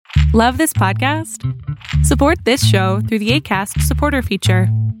Love this podcast? Support this show through the Acast supporter feature.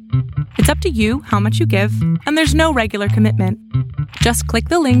 It's up to you how much you give, and there's no regular commitment. Just click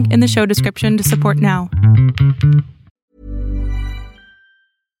the link in the show description to support now.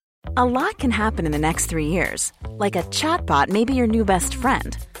 A lot can happen in the next 3 years. Like a chatbot may be your new best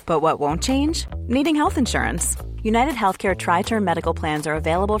friend. But what won't change? Needing health insurance. United Healthcare Tri-Term Medical Plans are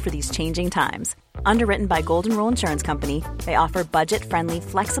available for these changing times. Underwritten by Golden Rule Insurance Company, they offer budget-friendly,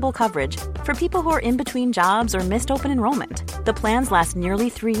 flexible coverage for people who are in between jobs or missed open enrollment. The plans last nearly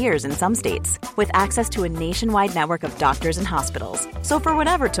 3 years in some states, with access to a nationwide network of doctors and hospitals. So for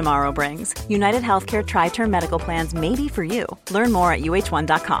whatever tomorrow brings, United Healthcare Tri-Term Medical Plans may be for you. Learn more at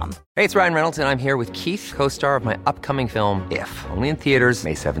uh1.com. Hey, it's Ryan Reynolds, and I'm here with Keith, co-star of my upcoming film, If, only in theaters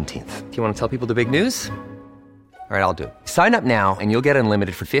May 17th. Do you want to tell people the big news? All right, I'll do it. Sign up now and you'll get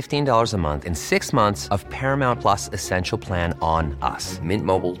unlimited for $15 a month and 6 months of Paramount Plus Essential Plan on us.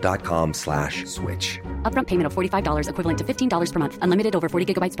 MintMobile.com/switch. Upfront payment of $45 equivalent to $15 per month. Unlimited over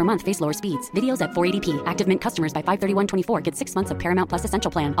 40 gigabytes per month. Face lower speeds. Videos at 480p. Active Mint customers by 531.24 get 6 months of Paramount Plus Essential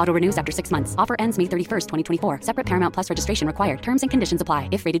Plan. Auto renews after 6 months. Offer ends May 31st, 2024. Separate Paramount Plus registration required. Terms and conditions apply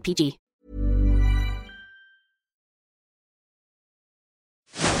if rated PG.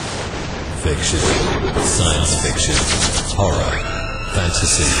 Fiction, science fiction, horror,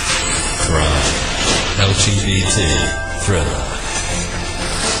 fantasy, crime, LGBT, thriller.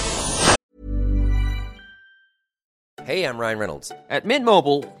 Hey, I'm Ryan Reynolds. At Mint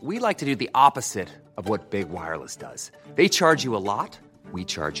Mobile, we like to do the opposite of what Big Wireless does. They charge you a lot, we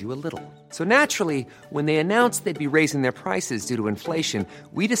charge you a little. So naturally, when they announced they'd be raising their prices due to inflation,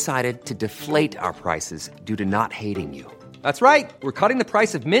 we decided to deflate our prices due to not hating you. That's right. We're cutting the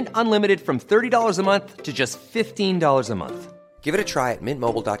price of Mint Unlimited from $30 a month to just $15 a month. Give it a try at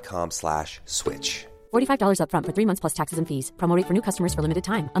mintmobile.com/switch. $45 upfront for 3 months plus taxes and fees. Promo rate for new customers for limited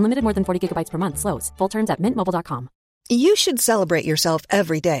time. Unlimited more than 40 gigabytes per month. Slows full terms at mintmobile.com. You should celebrate yourself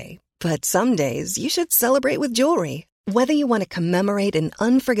every day. But some days you should celebrate with jewelry. Whether you want to commemorate an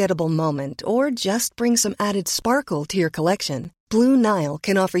unforgettable moment or just bring some added sparkle to your collection, Blue Nile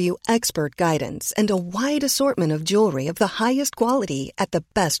can offer you expert guidance and a wide assortment of jewelry of the highest quality at the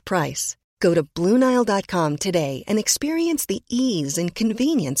best price. Go to BlueNile.com today and experience the ease and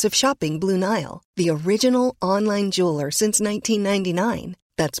convenience of shopping Blue Nile, the original online jeweler since 1999.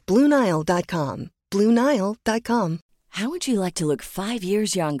 That's BlueNile.com. BlueNile.com. How would you like to look 5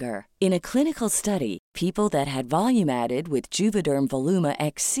 years younger? In a clinical study, people that had volume added with Juvederm Voluma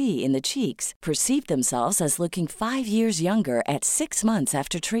XC in the cheeks perceived themselves as looking 5 years younger at 6 months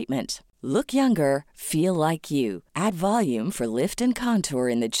after treatment. Look younger, feel like you. Add volume for lift and contour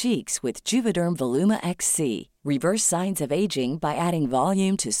in the cheeks with Juvederm Voluma XC. Reverse signs of aging by adding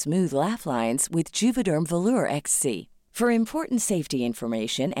volume to smooth laugh lines with Juvederm Volure XC. For important safety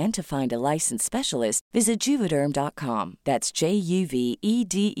information and to find a licensed specialist, visit Juvederm.com. That's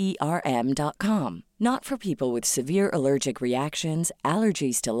JUVEDERM.com. Not for people with severe allergic reactions,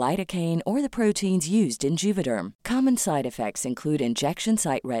 allergies to lidocaine, or the proteins used in Juvederm. Common side effects include injection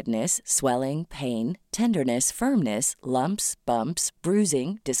site redness, swelling, pain, tenderness, firmness, lumps, bumps,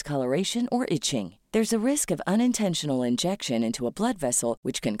 bruising, discoloration, or itching. There's a risk of unintentional injection into a blood vessel,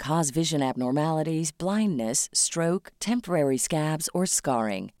 which can cause vision abnormalities, blindness, stroke, temporary scabs, or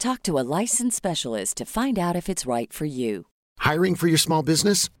scarring. Talk to a licensed specialist to find out if it's right for you. Hiring for your small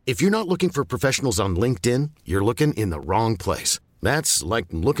business? If you're not looking for professionals on LinkedIn, you're looking in the wrong place. That's like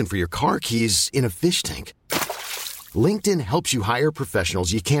looking for your car keys in a fish tank. LinkedIn helps you hire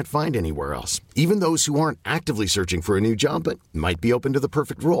professionals you can't find anywhere else, even those who aren't actively searching for a new job but might be open to the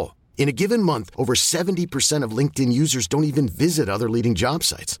perfect role. In a given month, over 70% of LinkedIn users don't even visit other leading job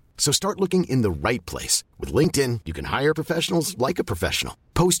sites. So start looking in the right place. With LinkedIn, you can hire professionals like a professional.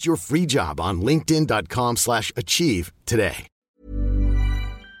 Post your free job on linkedin.com/achieve today.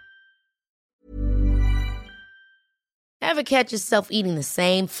 Ever catch yourself eating the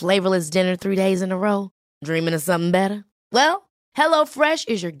same flavorless dinner 3 days in a row? Dreaming of something better? Well, HelloFresh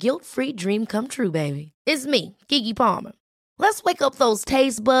is your guilt-free dream come true, baby. It's me, Keke Palmer. Let's wake up those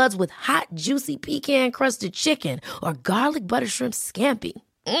taste buds with hot, juicy pecan-crusted chicken or garlic butter shrimp scampi.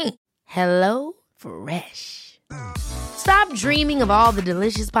 Hello Fresh. Stop dreaming of all the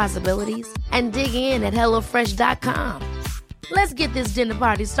delicious possibilities and dig in at HelloFresh.com. Let's get this dinner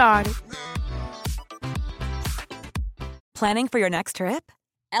party started. Planning for your next trip?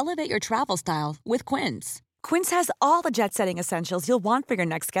 Elevate your travel style with Quince. Quince has all the jet-setting essentials you'll want for your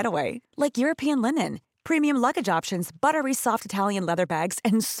next getaway, like European linen, premium luggage options, buttery soft Italian leather bags,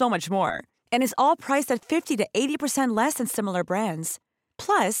 and so much more. And is all priced at 50 to 80% less than similar brands.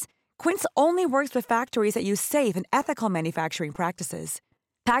 Plus, Quince only works with factories that use safe and ethical manufacturing practices.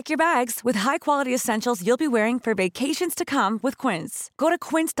 Pack your bags with high-quality essentials you'll be wearing for vacations to come with Quince. Go to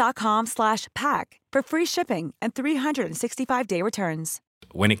quince.com/pack for free shipping and 365-day returns.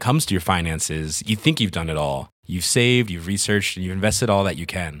 When it comes to your finances, you think you've done it all. You've saved, you've researched, and you've invested all that you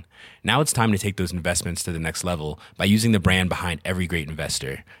can. Now it's time to take those investments to the next level by using the brand behind every great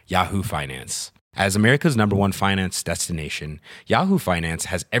investor, Yahoo Finance. As America's #1 finance destination, Yahoo Finance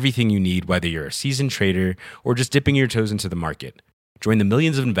has everything you need, whether you're a seasoned trader or just dipping your toes into the market. Join the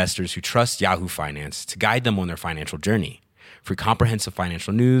millions of investors who trust Yahoo Finance to guide them on their financial journey. For comprehensive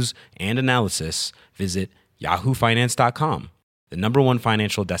financial news and analysis, visit yahoofinance.com, the #1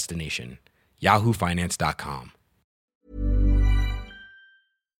 financial destination, yahoofinance.com.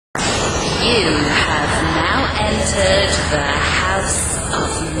 You have now entered the House of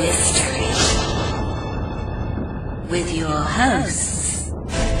Mystery with your hosts,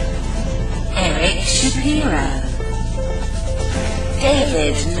 Eric Shapiro,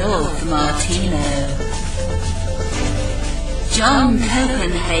 David North Martino, John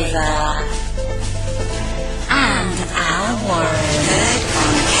Copenhaver, and Al Warren. Heard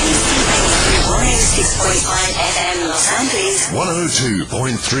on KCBQ 106.9 FM Los Angeles,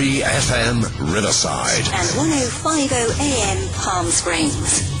 102.3 FM Riverside, and 105.0 AM Palm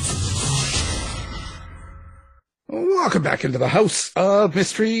Springs. Welcome back into the House of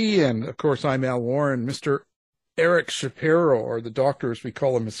Mystery, and of course I'm Al Warren. Mr. Eric Shapiro, or the doctor as we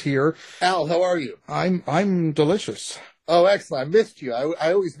call him, is here. Al, how are you? I'm delicious. Oh, excellent. I missed you.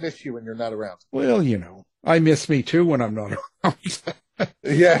 I always miss you when you're not around. Well, I miss me too when I'm not around.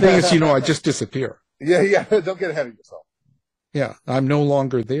 Yeah. The thing is, I just disappear. Yeah. Don't get ahead of yourself. Yeah, I'm no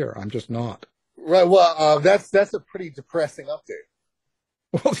longer there. I'm just not. Right. Well, that's a pretty depressing update.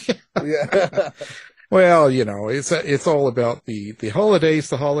 Well, yeah. Well, it's all about the holidays.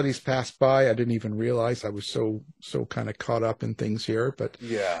 The holidays passed by. I didn't even realize I was so kind of caught up in things here. But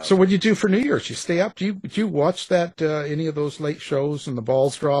yeah. So what do you do for New Year's? You stay up? Do you watch that any of those late shows and the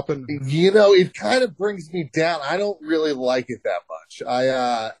balls dropping? It kind of brings me down. I don't really like it that much.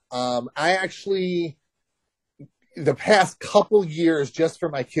 I actually, the past couple years, just for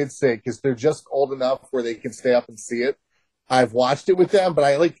my kids' sake, because they're just old enough where they can stay up and see it, I've watched it with them. But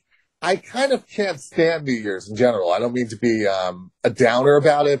I kind of can't stand New Year's in general. I don't mean to be a downer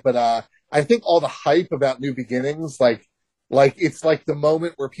about it, but I think all the hype about new beginnings, like it's like the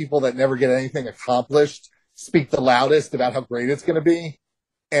moment where people that never get anything speak the loudest about how great it's going to be.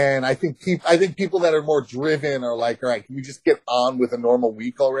 And I think people that are more driven are like, all right, can we just get on with a normal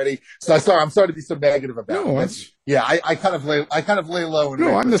week already? So I'm sorry to be so negative about it. Yeah, I kind of lay low.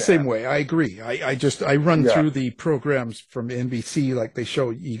 No, I'm the same way. I agree. I run through the programs from NBC, like they show,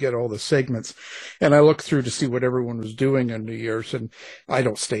 you get all the segments, and I look through to see what everyone was doing on New Year's, and I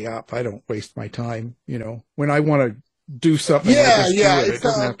don't stay up. I don't waste my time. When I want to do something, it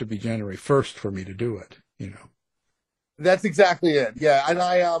doesn't have to be January 1st for me to do it. That's exactly it. Yeah. And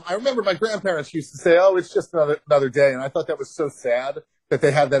I remember my grandparents used to say, oh, it's just another day. And I thought that was so sad that they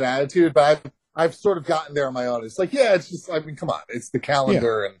had that attitude, but I've sort of gotten there on my own. It's like, yeah, it's just, come on, it's the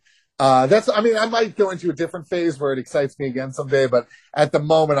calendar. Yeah. And, I might go into a different phase where it excites me again someday, but at the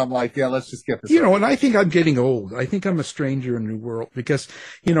moment I'm like, yeah, let's just get this. And I think I'm getting old. I think I'm a stranger in the world because,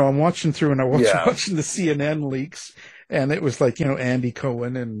 I'm watching through and I was watching the CNN leaks, and it was like, Andy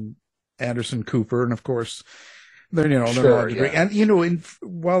Cohen and Anderson Cooper. And of course, they're and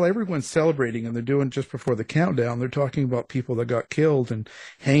while everyone's celebrating and they're doing just before the countdown, they're talking about people that got killed and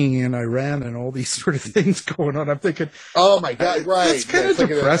hanging in Iran and all these sort of things going on. I'm thinking, oh my God, right. It's kind of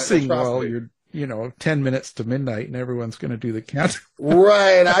depressing while you're, 10 minutes to midnight and everyone's going to do the countdown.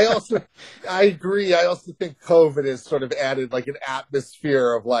 Right. I agree. I also think COVID has sort of added like an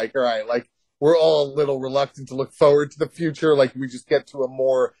atmosphere of like, all right, like we're all a little reluctant to look forward to the future. Like we just get to a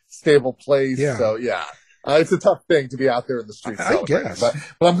more stable place. Yeah. So yeah. It's a tough thing to be out there in the streets. I guess. But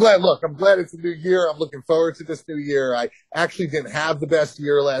I'm glad it's a new year. I'm looking forward to this new year. I actually didn't have the best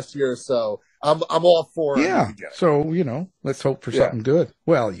year last year, so I'm all for it. Yeah. So, let's hope for something good.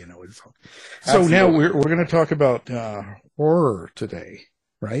 Well, it's so now we're going to talk about horror today,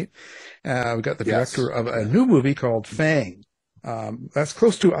 right? We've got the director of a new movie called Fang. That's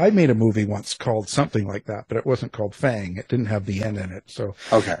close to, I made a movie once called something like that, but it wasn't called Fang. It didn't have the N in it. So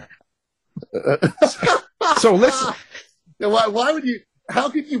okay. So let's. Why would you? How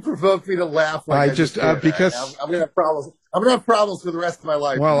could you provoke me to laugh? Like Because I'm gonna have problems. I'm gonna have problems for the rest of my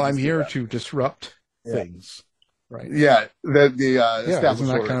life. Well, I'm here to disrupt things, right? Yeah, isn't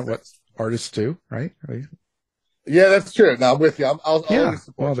that kind of what artists do, right? Yeah, that's true. No, I'm with you. I'll always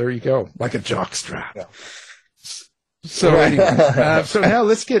support. Well, there you go, like a jockstrap. Yeah. So anyway, so now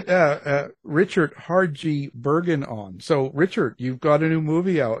let's get Richard Harji Bergen on. So Richard, you've got a new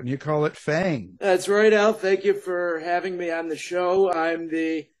movie out and you call it Fang. That's right, Al. Thank you for having me on the show. I'm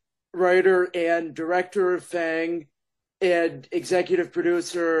the writer and director of Fang and executive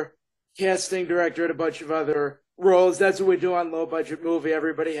producer, casting director, and a bunch of other roles. That's what we do on Low Budget Movie.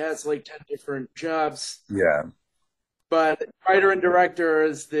 Everybody has like 10 different jobs. Yeah. But writer and director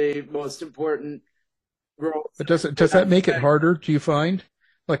is the most important role. But does that make it harder, do you find?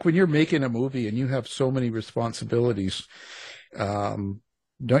 Like when you're making a movie and you have so many responsibilities, don't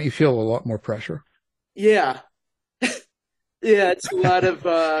you feel a lot more pressure? Yeah. Yeah, it's a lot of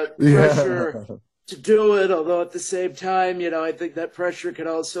pressure to do it, although at the same time, I think that pressure can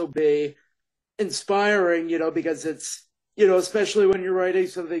also be inspiring, because it's, especially when you're writing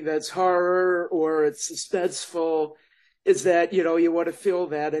something that's horror or it's suspenseful, is that, you want to feel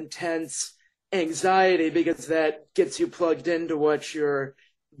that intense anxiety because that gets you plugged into what you're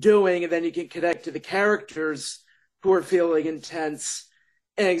doing, and then you can connect to the characters who are feeling intense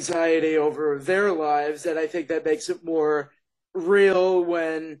anxiety over their lives. And I think that makes it more real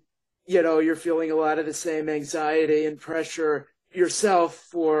when, you're feeling a lot of the same anxiety and pressure yourself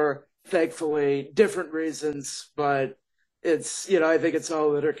for thankfully different reasons, but it's, I think it's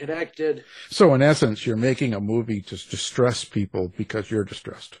all interconnected. So in essence, you're making a movie to distress people because you're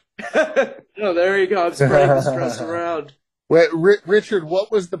distressed. No, there you go. I'm spreading the stress around. Wait, Richard,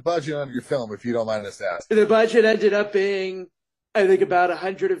 what was the budget on your film, if you don't mind us asking? The budget ended up being, I think, about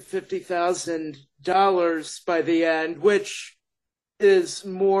 $150,000 by the end, which is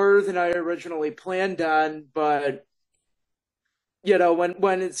more than I originally planned on. But,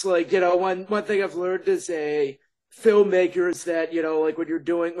 when it's like, one thing I've learned as a filmmaker is that, like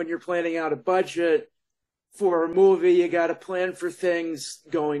when you're planning out a budget for a movie, you got to plan for things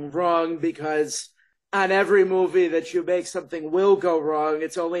going wrong, because on every movie that you make, something will go wrong.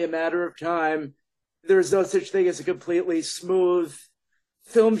 It's only a matter of time. There's no such thing as a completely smooth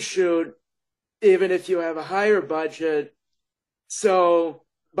film shoot, even if you have a higher budget. So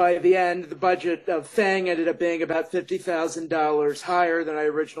by the end, the budget of Fang ended up being about $50,000 higher than I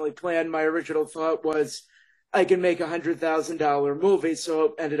originally planned. My original thought was I can make $100,000 movie, so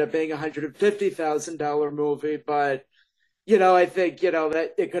it ended up being a $150,000 movie. But, I think,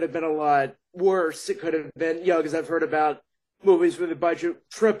 that it could have been a lot worse. It could have been, because I've heard about movies where the budget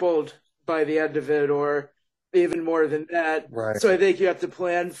tripled by the end of it, or even more than that. Right. So I think you have to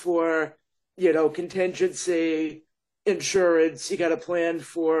plan for, contingency, insurance. You got to plan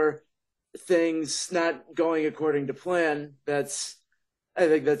for things not going according to plan. I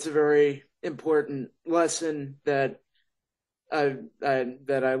think that's a very important lesson that I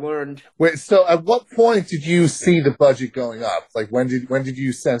learned. Wait, so at what point did you see the budget going up? Like when did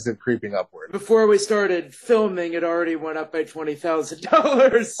you sense it creeping upward? Before we started filming, it already went up by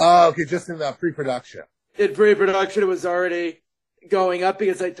 $20,000. Oh, okay, just in the pre-production. In pre-production, it was already going up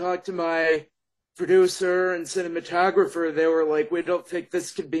because I talked to my producer and cinematographer. They were like, "We don't think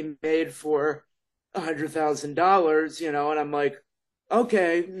this could be made for $100,000," and I'm like,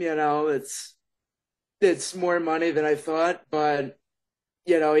 okay, it's more money than I thought, but,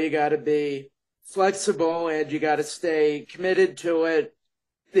 you got to be flexible and you got to stay committed to it.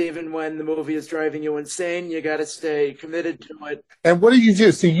 Even when the movie is driving you insane, you got to stay committed to it. And what did you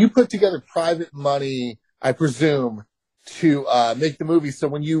do? So you put together private money, I presume, to make the movie. So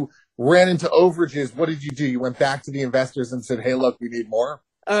when you ran into overages, what did you do? You went back to the investors and said, hey, look, we need more?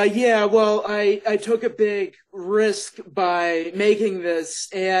 Yeah, well, I took a big risk by making this,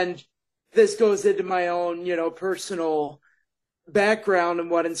 and this goes into my own, personal background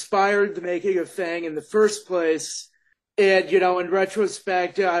and what inspired the making of Fang in the first place. And, in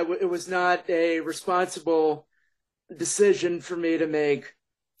retrospect, it was not a responsible decision for me to make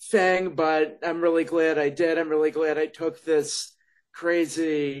Fang, but I'm really glad I did. I'm really glad I took this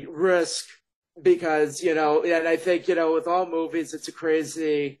crazy risk. Because, and I think, with all movies, it's a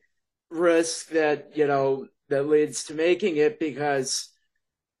crazy risk that, that leads to making it, because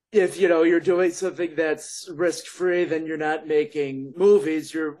if, you're doing something that's risk-free, then you're not making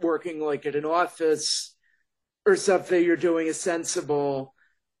movies. You're working like at an office or something. You're doing a sensible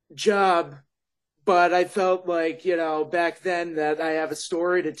job. But I felt like, back then that I have a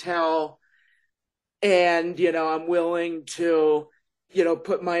story to tell, and, I'm willing to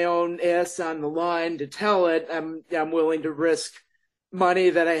put my own ass on the line to tell it. I'm willing to risk money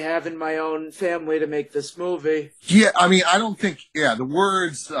that I have in my own family to make this movie. Yeah, I mean, I don't think, the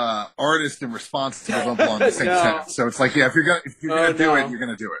words artist and responsible don't belong in the same sentence. So it's like, if you're gonna do it, you're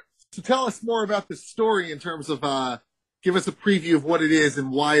gonna do it. So tell us more about the story in terms of, give us a preview of what it is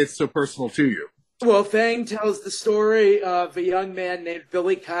and why it's so personal to you. Well, Fang tells the story of a young man named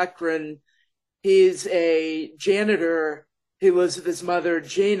Billy Cochran. He's a janitor. He lives with his mother,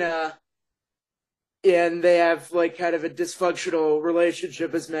 Gina, and they have like kind of a dysfunctional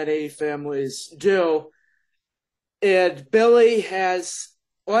relationship, as many families do. And Billy has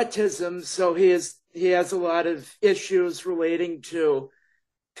autism, so he has a lot of issues relating to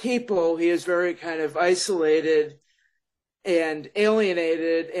people. He is very kind of isolated and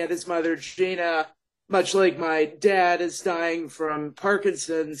alienated, and his mother, Gina, much like my dad, is dying from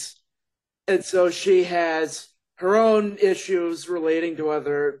Parkinson's. And so she has her own issues relating to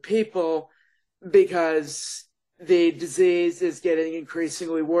other people because the disease is getting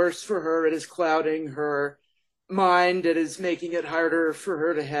increasingly worse for her. It is clouding her mind. It is making it harder for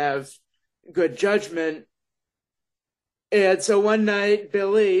her to have good judgment. And so one night,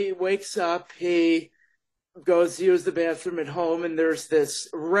 Billy wakes up. He goes to use the bathroom at home, and there's this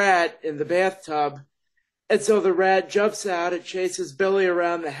rat in the bathtub. And so the rat jumps out, it chases Billy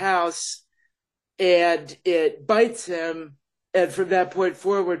around the house, and it bites him. And from that point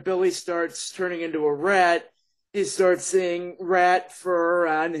forward, Billy starts turning into a rat. He starts seeing rat fur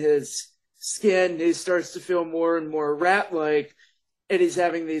on his skin. He starts to feel more and more rat-like, and he's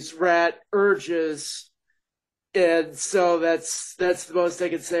having these rat urges. And so that's the most I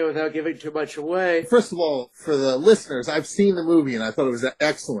can say without giving too much away. First of all, for the listeners, I've seen the movie and I thought it was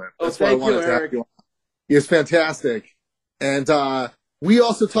excellent. That's why I wanted to have you on. He is fantastic. And we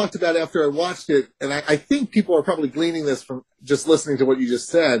also talked about after I watched it, and I think people are probably gleaning this from just listening to what you just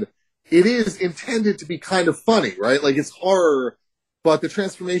said. It is intended to be kind of funny, right? Like it's horror, but the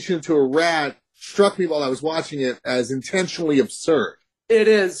transformation into a rat struck me while I was watching it as intentionally absurd. It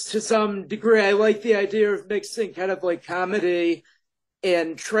is, to some degree. I like the idea of mixing kind of like comedy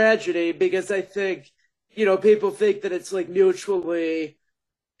and tragedy because I think, people think that it's like mutually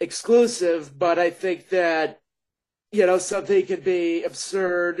exclusive, but I think that, something can be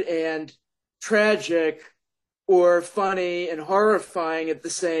absurd and tragic or funny and horrifying at the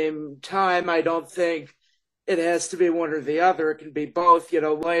same time. I don't think it has to be one or the other. It can be both.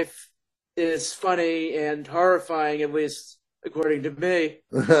 Life is funny and horrifying, at least according to me.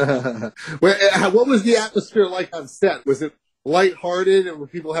 What was the atmosphere like on set? Was it lighthearted and were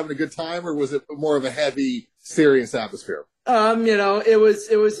people having a good time, or was it more of a heavy, serious atmosphere? It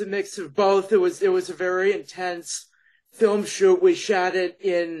was a mix of both. It was a very intense film shoot. We shot it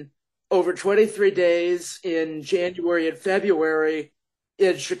in over 23 days in January and February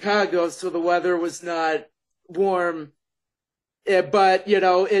in Chicago, so the weather was not warm. But,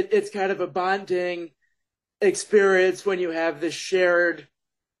 it's kind of a bonding experience when you have this shared,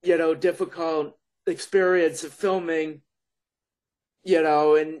 difficult experience of filming,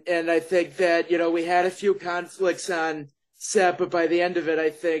 and I think that, we had a few conflicts on set, but by the end of it, I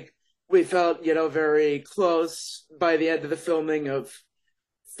think we felt, very close by the end of the filming of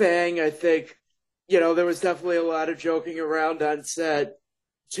Fang. I think, there was definitely a lot of joking around on set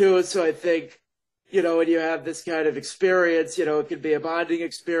too. So I think, when you have this kind of experience, it could be a bonding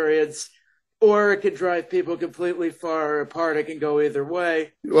experience, or it could drive people completely far apart. It can go either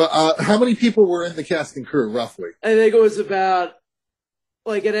way. Well, how many people were in the cast and crew, roughly? I think it was about,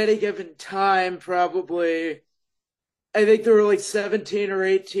 like, at any given time, probably, I think there were like 17 or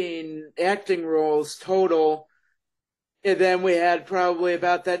 18 acting roles total. And then we had probably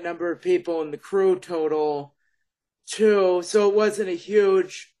about that number of people in the crew total, too. So it wasn't a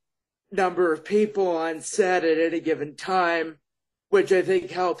huge number of people on set at any given time, which I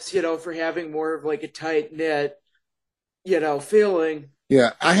think helps, for having more of like a tight-knit, feeling.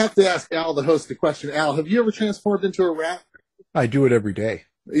 Yeah, I have to ask Al, the host, the question. Al, have you ever transformed into a rat? I do it every day.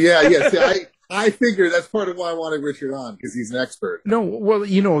 Yeah. See, I figure that's part of why I wanted Richard on, because he's an expert. No, well,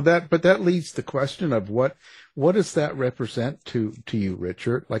 but that leads to the question of what does that represent to you,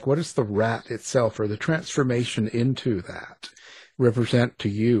 Richard? Like, what does the rat itself or the transformation into that represent to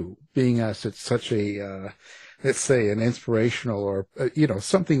you, being as it's such a, let's say, an inspirational or,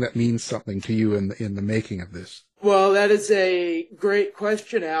 something that means something to you in the making of this? Well, that is a great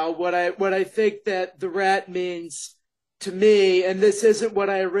question, Al. What I think that the rat means to me, and this isn't what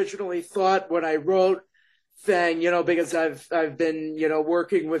I originally thought when I wrote Fang, because I've been,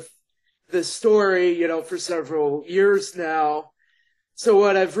 working with this story, for several years now. So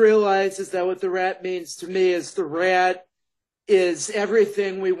what I've realized is that what the rat means to me is the rat is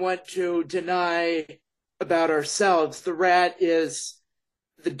everything we want to deny about ourselves. The rat is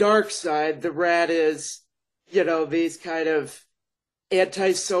the dark side. The rat is, these kind of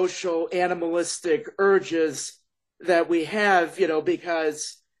antisocial, animalistic urges that we have,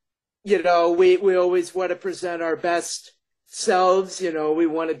 because, we always want to present our best selves. We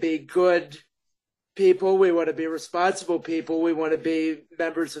want to be good people. We want to be responsible people. We want to be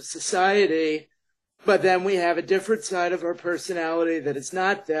members of society. But then we have a different side of our personality that is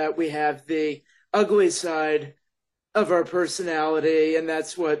not that. We have the ugly side of our personality, and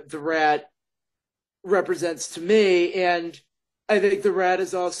that's what the rat represents to me. And I think the rat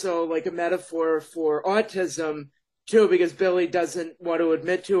is also like a metaphor for autism too, because Billy doesn't want to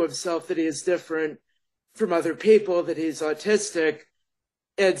admit to himself that he is different from other people, that he's autistic.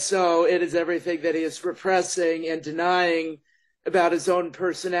 And so it is everything that he is repressing and denying about his own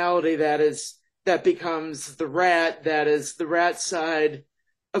personality that becomes the rat, that is the rat side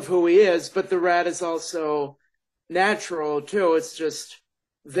of who he is. But the rat is also natural too. It's just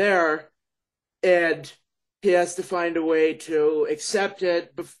there. And he has to find a way to accept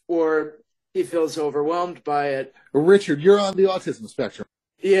it before he feels overwhelmed by it. Richard, you're on the autism spectrum.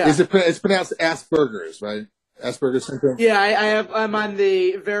 Yeah. It's pronounced Asperger's, right? Asperger's syndrome? Yeah, I'm on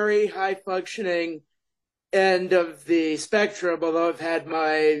the very high functioning end of the spectrum, although I've had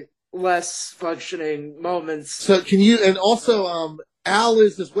my less functioning moments. So can you, and also Al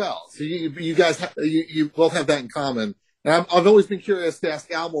is as well. So you guys, you both have that in common. And I've always been curious to ask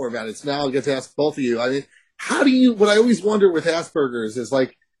Al more about it. So now I'll get to ask both of you. I mean, what I always wonder with Asperger's is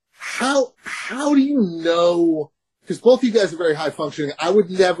like, how do you know, because both of you guys are very high functioning. I would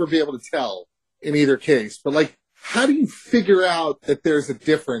never be able to tell in either case, but like, how do you figure out that there's a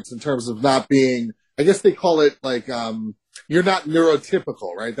difference in terms of not being, I guess they call it like, you're not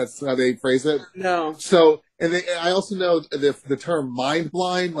neurotypical, right? That's how they phrase it. No. So, I also know the term mind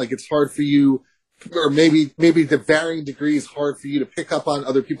blind, like it's hard for you, or maybe the varying degrees hard for you to pick up on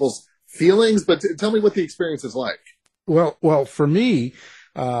other people's feelings, but tell me what the experience is like. Well, for me,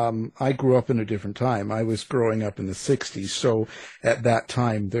 I grew up in a different time. I was growing up in the 60s. So at that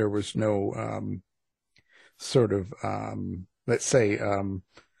time, there was no, sort of, let's say,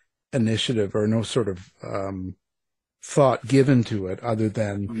 initiative or no sort of, thought given to it other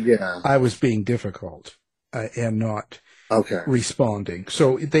than I was being difficult, and not responding.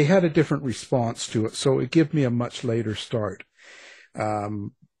 So they had a different response to it. So it gave me a much later start,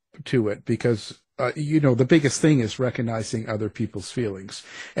 to it because, the biggest thing is recognizing other people's feelings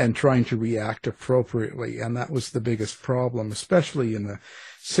and trying to react appropriately. And that was the biggest problem, especially in the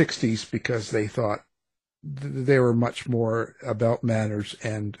 60s, because they thought they were much more about manners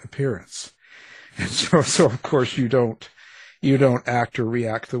and appearance. And so of course you don't act or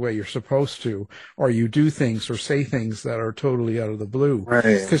react the way you're supposed to, or you do things or say things that are totally out of the blue. Right.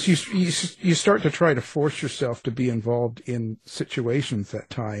 Because you start to try to force yourself to be involved in situations at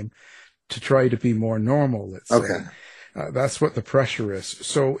time to try to be more normal, let's say. That's what the pressure is.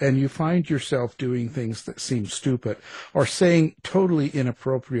 So, and you find yourself doing things that seem stupid or saying totally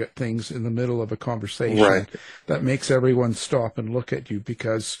inappropriate things in the middle of a conversation that makes everyone stop and look at you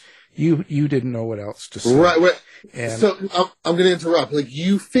because you didn't know what else to say. Right. And so I'm going to interrupt. Like,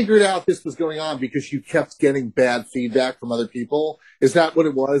 you figured out this was going on because you kept getting bad feedback from other people. Is that what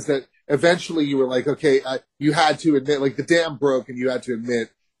it was? That eventually you were like, okay, you had to admit, like the dam broke and you had to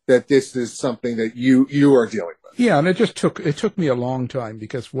admit that this is something that you are dealing with. Yeah, and it took me a long time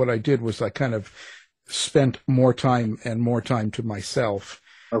because what I did was I kind of spent more time to myself.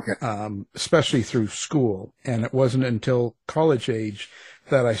 Especially through school. And it wasn't until college age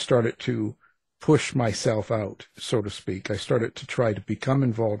that I started to push myself out, so to speak. I started to try to become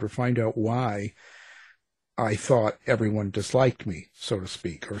involved or find out why I thought everyone disliked me, so to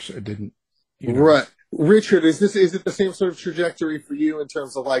speak, or didn't. Right. Richard, is it the same sort of trajectory for you in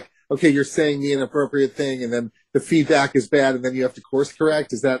terms of like, okay, you're saying the inappropriate thing and then the feedback is bad and then you have to course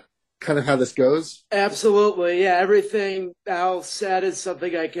correct? Is that kind of how this goes? Absolutely. Yeah. Everything Al said is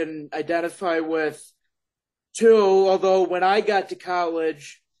something I can identify with too. Although when I got to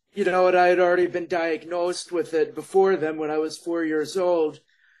college, I had already been diagnosed with it before then when I was 4 years old.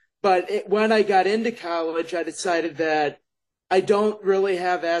 But when I got into college, I decided that I don't really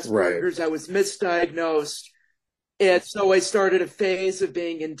have Asperger's. Right. I was misdiagnosed. And so I started a phase of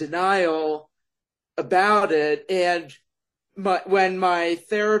being in denial about it. And when my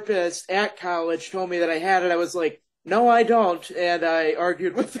therapist at college told me that I had it, I was like, no, I don't. And I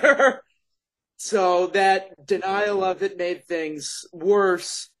argued with her. So that denial of it made things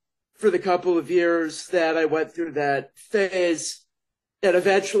worse for the couple of years that I went through that phase. And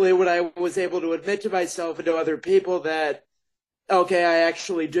eventually when I was able to admit to myself and to other people that, okay, I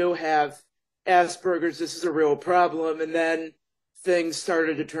actually do have Asperger's, this is a real problem. And then things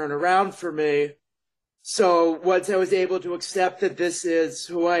started to turn around for me. So once I was able to accept that this is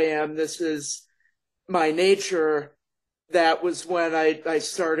who I am, this is my nature, that was when I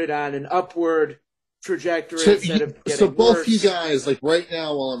started on an upward trajectory instead of getting So both worse. you guys, like right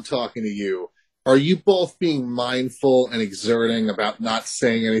now while I'm talking to you, are you both being mindful and exerting about not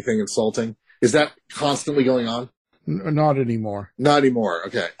saying anything insulting? Is that constantly going on? Not anymore. Not anymore.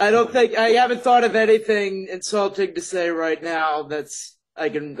 Okay. I haven't thought of anything insulting to say right now. I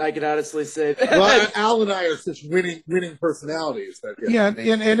can honestly say that. Well, Al and I are such winning personalities. And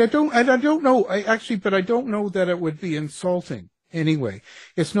I don't know. But I don't know that it would be insulting anyway.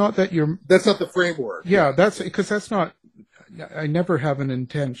 It's not that that's not the framework. Yeah, because that's not. I never have an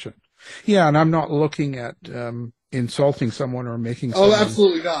intention. Yeah, and I'm not looking at insulting someone or making. Oh,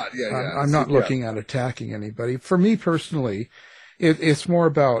 absolutely not. Yeah, I'm not looking at attacking anybody. For me personally, it's more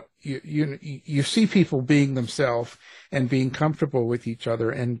about you see people being themselves and being comfortable with each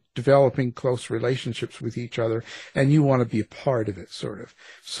other and developing close relationships with each other, and you want to be a part of it, sort of.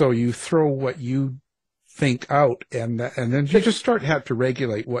 So you throw what you think out, and then you just have to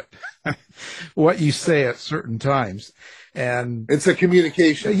regulate what you say at certain times. And it's a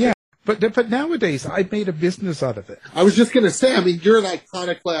communication. Yeah. But nowadays, I've made a business out of it. I was just going to say, I mean, you're an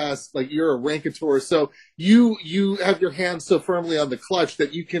iconoclast, like you're a raconteur, so you have your hands so firmly on the clutch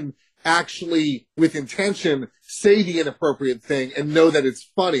that you can actually, with intention, say the inappropriate thing and know that it's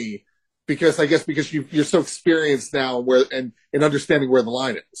funny because you're so experienced now and understanding where the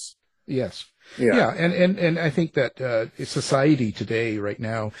line is. Yes. Yeah. And I think that society today, right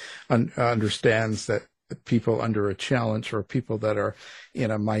now, understands that people under a challenge or people that are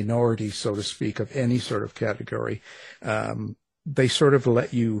in a minority, so to speak, of any sort of category, they sort of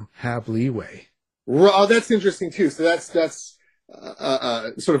let you have leeway. Oh, that's interesting too. So that's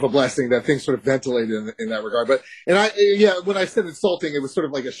sort of a blessing that things sort of ventilated in that regard. But when I said insulting, it was sort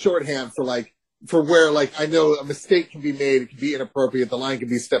of like a shorthand for where I know a mistake can be made, it can be inappropriate, the line can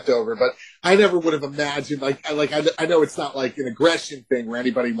be stepped over. But I never would have imagined I know it's not like an aggression thing where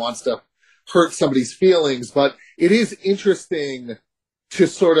anybody wants to hurt somebody's feelings, but it is interesting to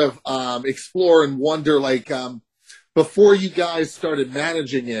sort of explore and wonder, before you guys started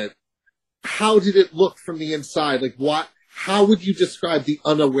managing it, how did it look from the inside? How would you describe the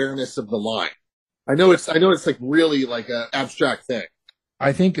unawareness of the line? I know it's really an abstract thing.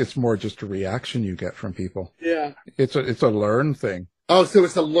 I think it's more just a reaction you get from people. Yeah. It's a learned thing. Oh, so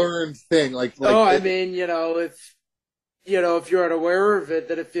it's a learned thing. If you're unaware of it,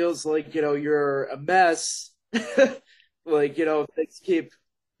 then it feels like, you're a mess. Things keep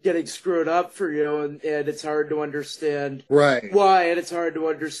getting screwed up for you and it's hard to understand why, and it's hard to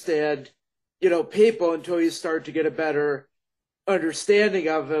understand, people until you start to get a better understanding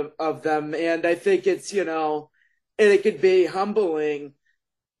of them. And I think it's, and it could be humbling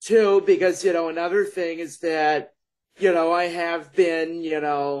too, because, another thing is that, I have been,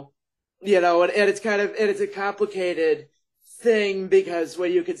 and it's a complicated thing because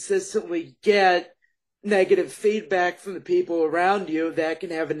when you consistently get negative feedback from the people around you, that can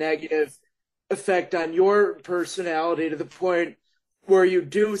have a negative effect on your personality to the point where you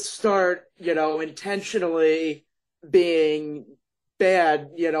do start, intentionally being bad,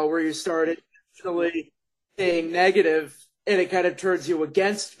 where you start intentionally being negative and it kind of turns you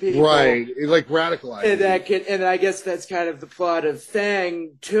against people. Right. It radicalizes. And I guess that's kind of the plot of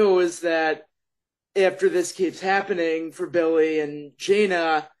Fang too, is that after this keeps happening for Billy and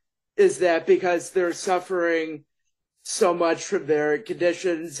Gina, is that because they're suffering so much from their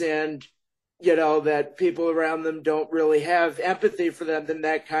conditions and, that people around them don't really have empathy for them, then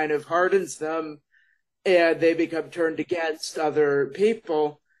that kind of hardens them and they become turned against other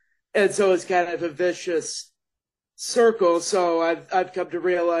people. And so it's kind of a vicious circle. So I've come to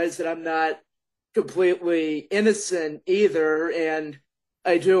realize that I'm not completely innocent either. And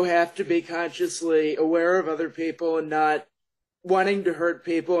I do have to be consciously aware of other people and not wanting to hurt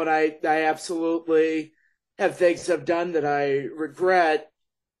people. And I absolutely have things I've done that I regret.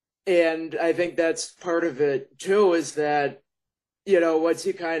 And I think that's part of it too, is that, once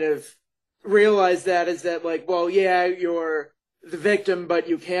you kind of realize that, is that you're the victim, but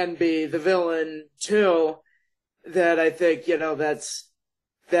you can be the villain too. That I think,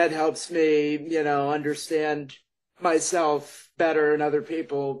 that helps me, understand myself better and other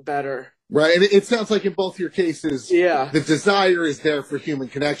people better. Right. And it sounds like in both your cases, the desire is there for human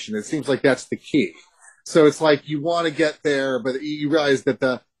connection. It seems like that's the key. So it's like you want to get there, but you realize that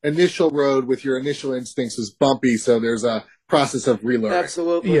the initial road with your initial instincts is bumpy. So there's a process of relearning.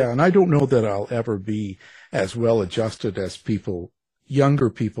 Absolutely. Yeah. And I don't know that I'll ever be as well adjusted as younger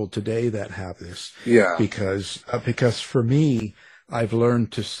people today that have this. Yeah. Because for me, I've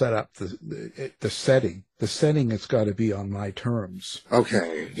learned to set up the setting. The setting has got to be on my terms.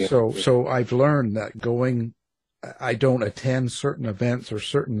 Okay. Yeah. So I've learned that I don't attend certain events or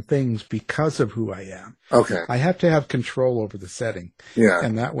certain things because of who I am. Okay. I have to have control over the setting. Yeah.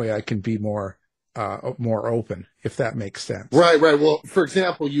 And that way I can be more more open, if that makes sense. Right. Well, for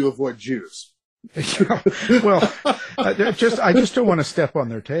example, you avoid Jews. Well, I just don't want to step on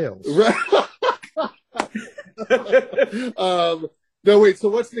their tails. Right. No, wait. So,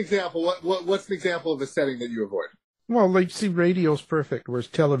 what's an example? What's an example of a setting that you avoid? Well, like, see, radio's perfect, whereas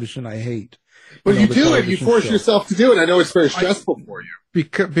television I hate. But you do it. You force yourself to do it. I know it's very stressful for you.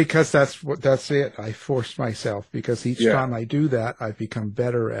 Because that's it. I force myself, because each time I do that, I become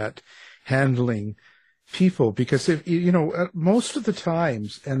better at handling people. Because if most of the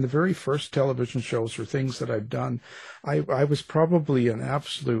times, and the very first television shows or things that I've done, I was probably an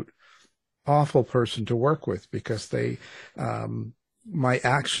absolute awful person to work with, because my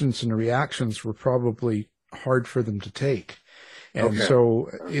actions and reactions were probably hard for them to take. And so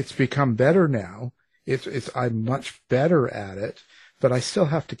it's become better now. I'm much better at it, but I still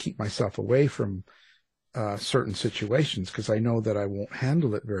have to keep myself away from certain situations, because I know that I won't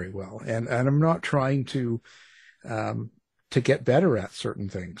handle it very well. And I'm not trying to get better at certain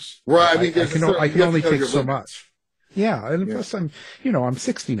things. Right. I mean, I can only take so much. Yeah. And plus I'm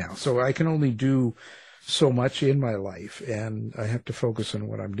 60 now, so I can only do so much in my life, and I have to focus on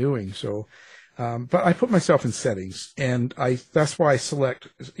what I'm doing. So, but I put myself in settings, and that's why I select,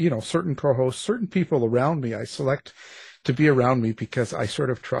 certain co-hosts, certain people around me. I select to be around me because I sort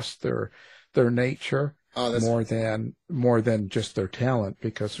of trust their nature more than just their talent,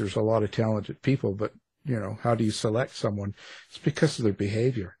 because there's a lot of talented people, but how do you select someone? It's because of their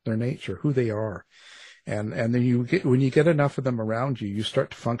behavior, their nature, who they are. And then when you get enough of them around you, you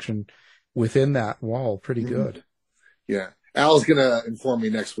start to function within that wall pretty good. Yeah. Al's going to inform me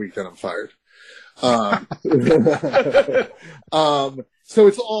next week that I'm fired. So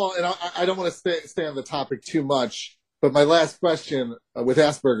it's all, and I don't want to stay on the topic too much, but my last question with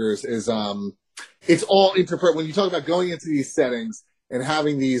Asperger's is, it's all when you talk about going into these settings and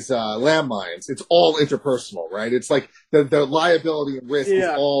having these landmines, it's all interpersonal, right? It's like the liability and risk is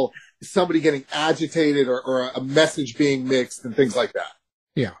all somebody getting agitated or a message being mixed and things like that.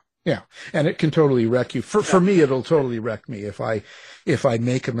 Yeah. Yeah. And it can totally wreck you. For me, it'll totally wreck me if I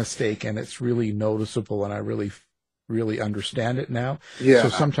make a mistake and it's really noticeable and I really, really understand it now. Yeah. So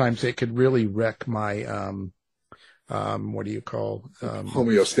sometimes it could really wreck my, what do you call,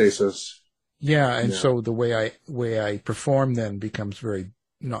 homeostasis. Yeah. And so the way I perform then becomes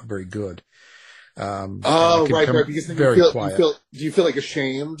not very good. Right. Because then do you feel like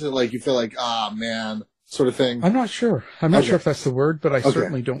ashamed? Like you feel like, man, sort of thing? I'm not sure. I'm not sure if that's the word, but I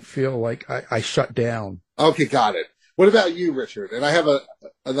certainly don't feel like I shut down. Okay, got it. What about you, Richard? And I have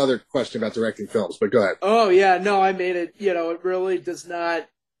another question about directing films, but go ahead. Oh, yeah. No, I made it, it really does not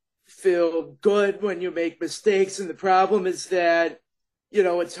feel good when you make mistakes. And the problem is that,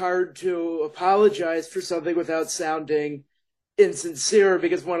 it's hard to apologize for something without sounding insincere,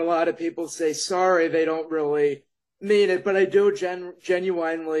 because when a lot of people say sorry, they don't really mean it. But I do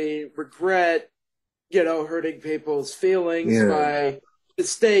genuinely regret hurting people's feelings by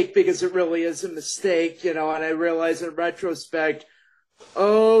mistake, because it really is a mistake, and I realize in retrospect,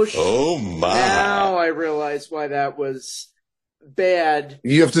 oh my, now I realize why that was bad.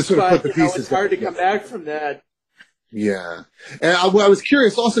 You have to sort of put the pieces. It's hard to come back from that. Yeah. And I was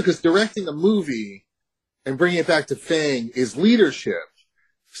curious also, because directing a movie and bringing it back to Fang is leadership.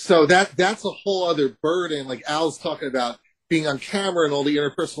 So that's a whole other burden. Like Al's talking about being on camera and all the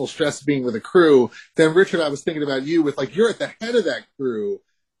interpersonal stress of being with a crew. Then Richard, I was thinking about you with you're at the head of that crew.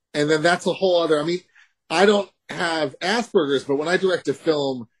 And then that's a whole other, I don't have Asperger's, but when I direct a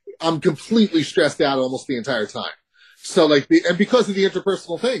film, I'm completely stressed out almost the entire time. So and because of the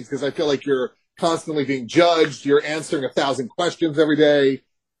interpersonal things, because I feel like you're constantly being judged, you're answering 1,000 questions every day,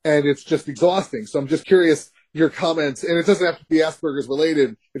 and it's just exhausting. So I'm just curious your comments, and it doesn't have to be Asperger's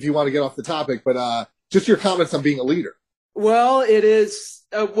related if you want to get off the topic, but just your comments on being a leader. Well, it is,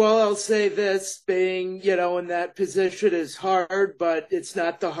 I'll say this, being, in that position is hard, but it's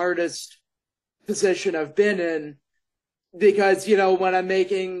not the hardest position I've been in, because, when I'm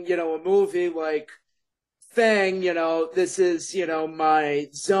making, a movie like Fang, this is, my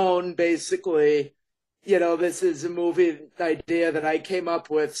zone, basically. This is a movie idea that I came up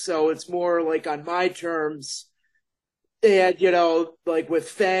with, so it's more on my terms. And, with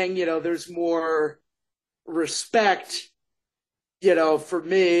Fang, there's more respect, for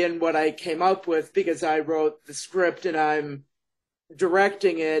me and what I came up with, because I wrote the script and I'm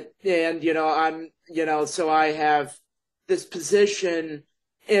directing it, and, so I have this position.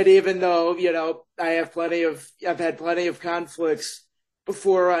 And even though, I've had plenty of conflicts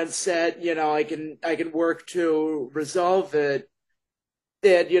before on set, I can work to resolve it.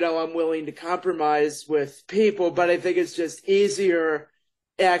 And, I'm willing to compromise with people, but I think it's just easier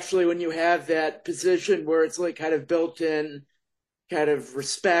actually, when you have that position where it's like kind of built in kind of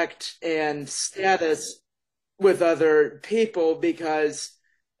respect and status with other people, because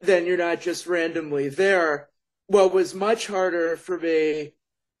then you're not just randomly there. What was much harder for me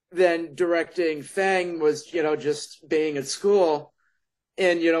than directing Fang was, just being at school.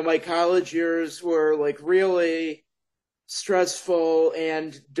 And, my college years were like really stressful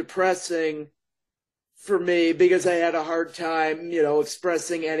and depressing for me because I had a hard time,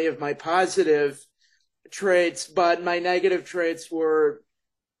 expressing any of my positive traits, but my negative traits were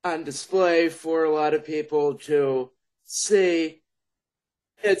on display for a lot of people to see.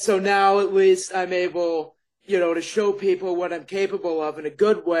 And so now at least I'm able, to show people what I'm capable of in a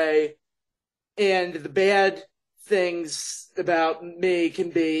good way. And the bad things about me can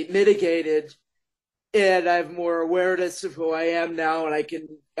be mitigated. And I have more awareness of who I am now, and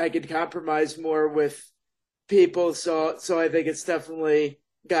I can compromise more with people. So I think it's definitely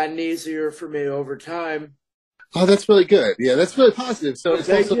gotten easier for me over time. Oh, that's really good. Yeah, that's really positive. So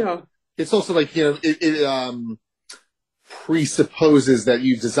it's also like, it presupposes that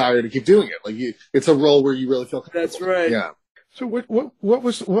you desire to keep doing it. Like it's a role where you really feel comfortable. That's right. Yeah. So what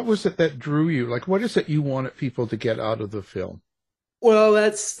was it that drew you? Like, what is it you wanted people to get out of the film? Well,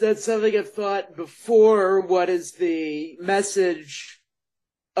 that's something I've thought before. What is the message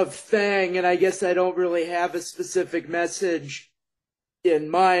of Fang? And I guess I don't really have a specific message in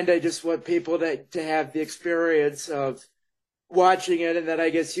mind. I just want people to have the experience of watching it, and then I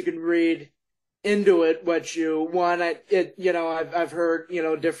guess you can read into it what you want. I've heard,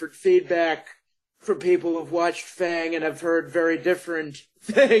 different feedback from people who've watched Fang, and I've heard very different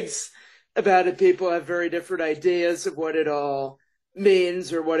things about it. People have very different ideas of what it all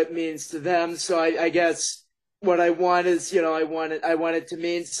means or what it means to them. So I guess what I want is, I want it to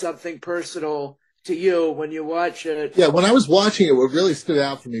mean something personal to you when you watch it. Yeah, when I was watching it, what really stood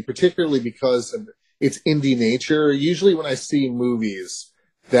out for me, particularly because of its indie nature, usually when I see movies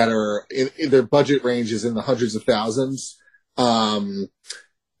that are in their budget range is in the hundreds of thousands,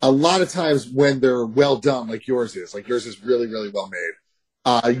 a lot of times when they're well done, like yours is really, really well made.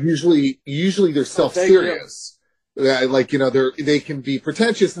 Usually they're self-serious. They can be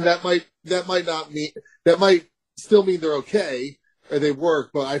pretentious, and that might still mean they're okay or they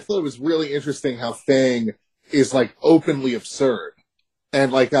work. But I thought it was really interesting how Fang is like openly absurd,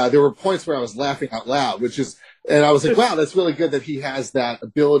 and there were points where I was laughing out loud, and I was like, wow, that's really good that he has that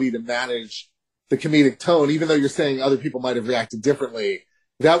ability to manage the comedic tone, even though you're saying other people might have reacted differently.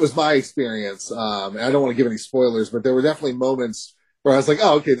 That was my experience, and I don't want to give any spoilers, but there were definitely moments where I was like,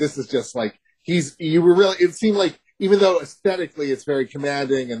 oh, okay, this is just like it seemed like, even though aesthetically it's very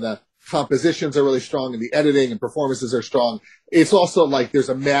commanding and the compositions are really strong and the editing and performances are strong, it's also like there's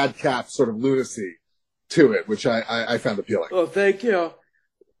a madcap sort of lunacy to it, which I found appealing. Well, thank you.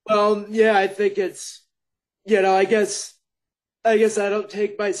 Well, yeah, I think it's, I guess I don't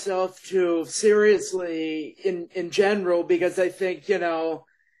take myself too seriously in general, because I think,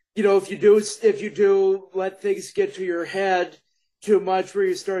 if you do let things get to your head too much, where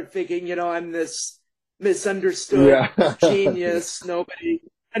you start thinking, I'm this misunderstood genius, nobody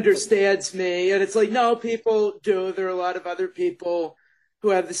understands me. And it's like, no, people do. There are a lot of other people who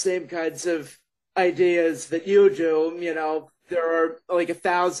have the same kinds of ideas that you do. There are like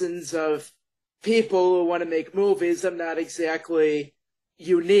thousands of people who want to make movies. I'm not exactly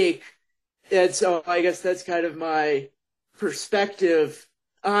unique. And so I guess that's kind of my perspective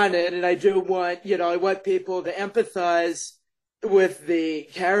on it. And I do want, I want people to empathize with the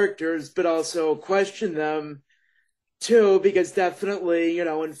characters, but also question them too, because definitely,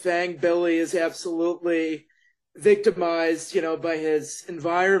 in Fang, Billy is absolutely victimized, by his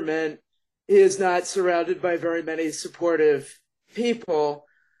environment. He is not surrounded by very many supportive people,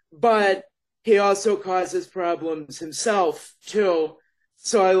 but he also causes problems himself too.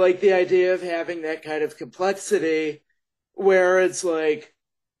 So I like the idea of having that kind of complexity where it's like,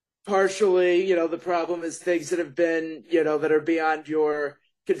 partially, the problem is things that have been, that are beyond your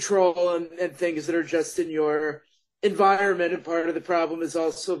control and things that are just in your environment. And part of the problem is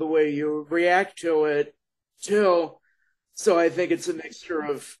also the way you react to it too. So I think it's a mixture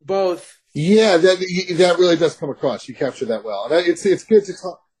of both. Yeah, that really does come across. You captured that well. And it's good to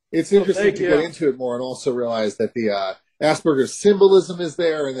talk. It's interesting to get into it more and also realize that the Asperger's symbolism is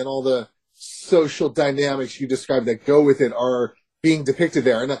there, and then all the social dynamics you described that go with it are being depicted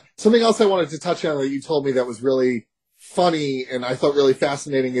there. And something else I wanted to touch on that you told me that was really funny and I thought really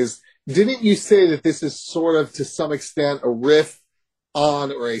fascinating is, didn't you say that this is sort of, to some extent, a riff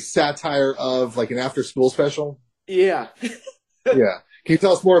on or a satire of like an after-school special? Yeah. Yeah. Can you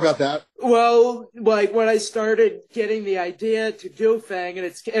tell us more about that? Well, like when I started getting the idea to do Fang, and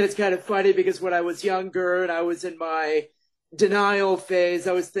it's kind of funny because when I was younger and I was in my denial phase,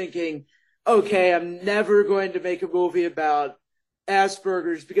 I was thinking, okay, I'm never going to make a movie about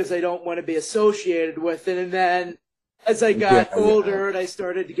Asperger's because I don't want to be associated with it. And then as I got older and I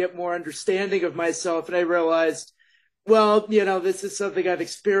started to get more understanding of myself, and I realized, well, this is something I've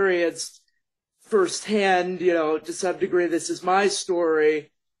experienced firsthand, to some degree, this is my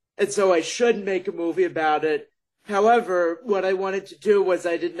story. And so I should make a movie about it. However, what I wanted to do was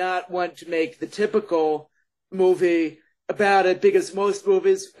I did not want to make the typical movie about it, because most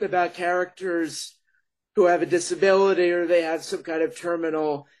movies about characters who have a disability or they have some kind of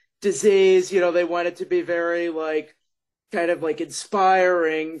terminal disease, they want it to be very kind of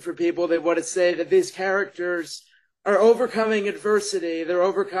inspiring for people. They want to say that these characters are overcoming adversity. They're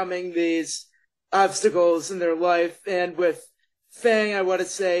overcoming these obstacles in their life. And with Fang, I want to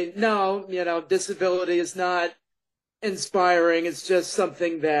say, no, disability is not inspiring. It's just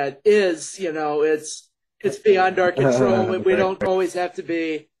something that is, it's beyond our control. We don't always have to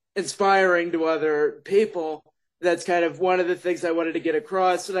be inspiring to other people. That's kind of one of the things I wanted to get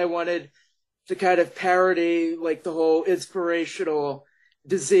across. And I wanted to kind of parody the whole inspirational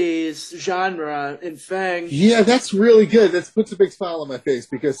disease genre in Fang. Yeah, that's really good. That puts a big smile on my face,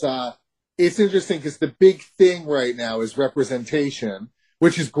 because it's interesting, because the big thing right now is representation,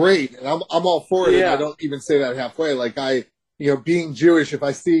 which is great. And I'm all for it. Yeah. And I don't even say that halfway. Being Jewish, if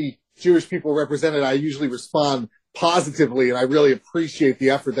I see Jewish people represented, I usually respond positively, and I really appreciate the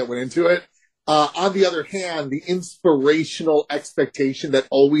effort that went into it. On the other hand, the inspirational expectation that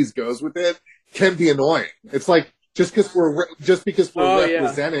always goes with it can be annoying. It's like, just because we're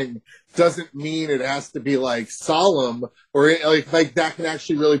representing doesn't mean it has to be solemn, or that can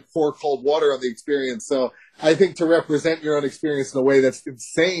actually really pour cold water on the experience. So I think to represent your own experience in a way that's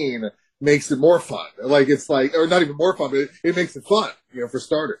insane makes it more fun. Or not even more fun, but it makes it fun, for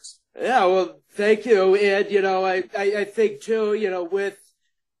starters. Yeah, well, thank you. And, I think too, with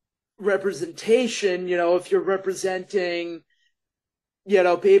representation, if you're representing,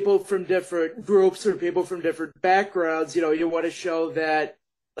 people from different groups or people from different backgrounds, you want to show that,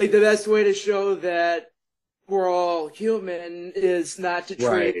 the best way to show that we're all human is not to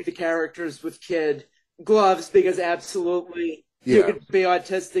treat the characters with kid gloves, because absolutely you could be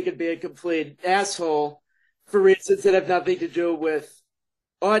autistic and be a complete asshole for reasons that have nothing to do with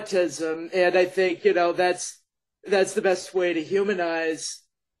autism. And I think, that's the best way to humanize,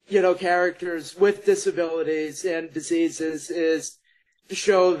 characters with disabilities and diseases, is to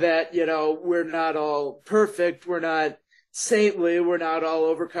show that, we're not all perfect. We're not saintly. We're not all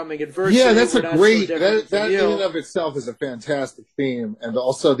overcoming adversity. Yeah, that's a great, that in and of itself is a fantastic theme. And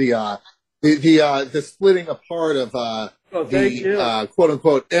also the splitting apart of, the quote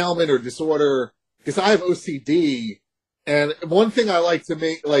unquote ailment or disorder, because I have OCD. And one thing I like to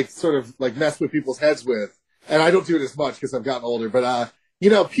make, mess with people's heads with, and I don't do it as much because I've gotten older, but,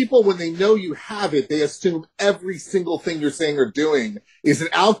 people, when they know you have it, they assume every single thing you're saying or doing is an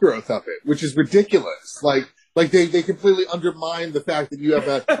outgrowth of it, which is ridiculous. They completely undermine the fact that you have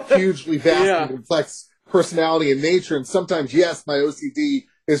a hugely vast and complex personality and nature. And sometimes, yes, my OCD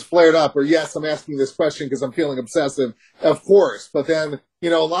is flared up, or yes, I'm asking this question because I'm feeling obsessive, of course. But then, a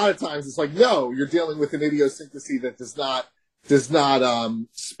lot of times it's no, you're dealing with an idiosyncrasy that does not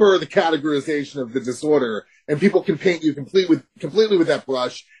spur the categorization of the disorder. And people can paint you completely with that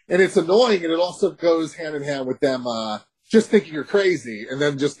brush. And it's annoying, and it also goes hand in hand with them just thinking you're crazy, and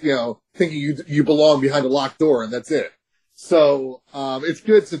then just, thinking you belong behind a locked door, and that's it. So it's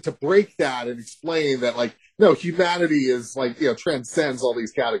good to break that and explain that, no, humanity is transcends all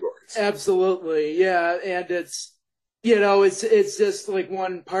these categories. Absolutely, yeah. And it's, it's just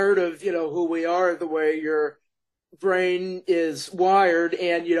one part of, who we are, the way your brain is wired.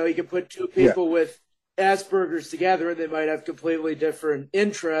 And, you can put two people with Asperger's together and they might have completely different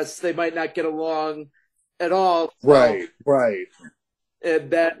interests. They might not get along at all. Right.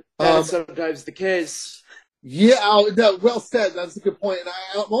 And that is sometimes the case. Yeah, no, well said. That's a good point. And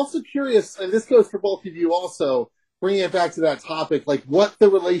I'm also curious, and this goes for both of you also, bringing it back to that topic, what the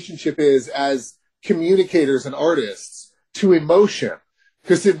relationship is as communicators and artists to emotion.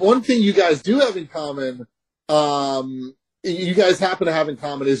 Because if one thing you guys do have in common, you guys happen to have in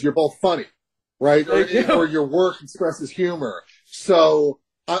common, is you're both funny, right? Or your work expresses humor. So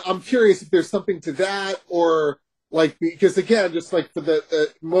I'm curious if there's something to that, or because again, just for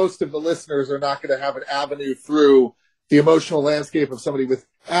the most of the listeners are not going to have an avenue through the emotional landscape of somebody with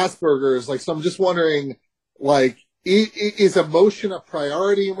Asperger's. So I'm just wondering, is emotion a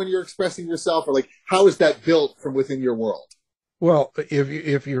priority when you're expressing yourself, or how is that built from within your world? Well,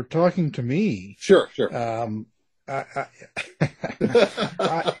 if you're talking to me, sure. I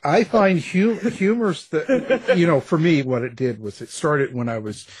find humorous that, for me, what it did was it started when I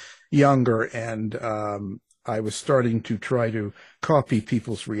was younger, and I was starting to try to copy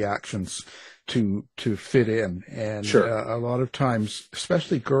people's reactions to fit in. And a lot of times,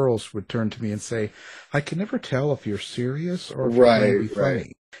 especially girls would turn to me and say, I can never tell if you're serious or if you're going to be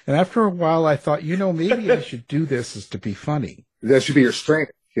funny. And after a while, I thought, maybe I should do this as to be funny. That should be your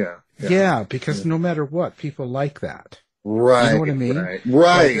strength. Yeah, because no matter what, people like that. Right. You know what I mean?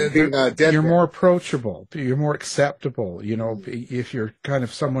 Right. You're more approachable. You're more acceptable. If you're kind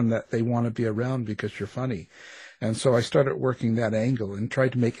of someone that they want to be around because you're funny. And so I started working that angle and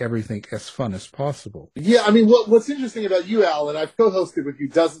tried to make everything as fun as possible. Yeah, I mean, what's interesting about you, Al, and I've co-hosted with you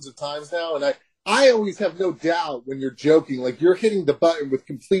dozens of times now, and I always have no doubt when you're joking, like you're hitting the button with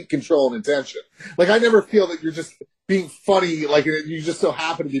complete control and intention. Like I never feel that you're just being funny, like you just so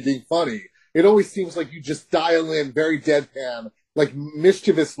happen to be being funny. It always seems like you just dial in very deadpan, like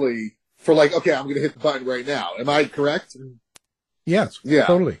mischievously for like, okay, I'm going to hit the button right now. Am I correct? Yes, yeah,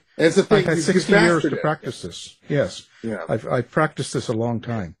 totally. And it's a thing. I've had 60 years to practice this. Yes. Yeah. I've practiced this a long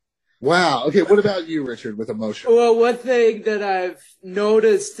time. Wow. Okay. What about you, Richard, with emotion? Well, one thing that I've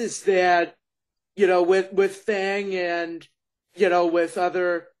noticed is that, with Fang and, with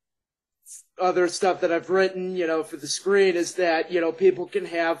other stuff that I've written, for the screen is that, people can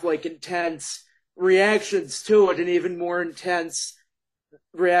have like intense reactions to it and even more intense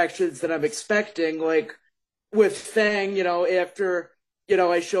reactions than I'm expecting. Like with Fang, after,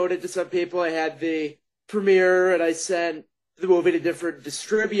 I showed it to some people, I had the premiere and I sent the movie to different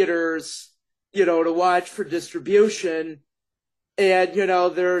distributors, to watch for distribution. And,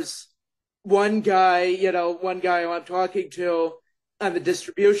 there's one guy who I'm talking to on the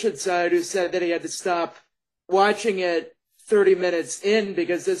distribution side who said that he had to stop watching it 30 minutes in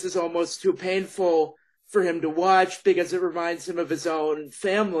because this is almost too painful for him to watch because it reminds him of his own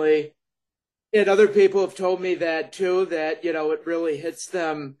family. And other people have told me that too, that, it really hits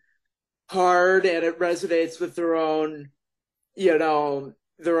them hard and it resonates with their own,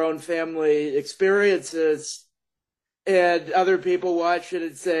 their own family experiences. And other people watch it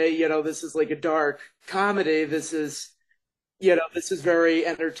and say, this is like a dark comedy. This is very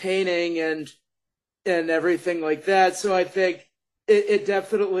entertaining and everything like that. So I think it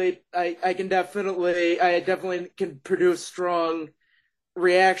definitely, I definitely can produce strong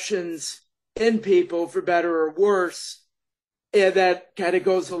reactions in people for better or worse. And that kind of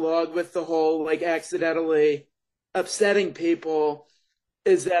goes along with the whole like accidentally upsetting people,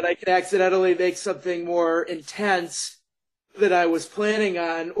 is that I can accidentally make something more intense than I was planning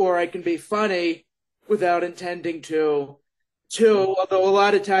on, or I can be funny without intending to. Although a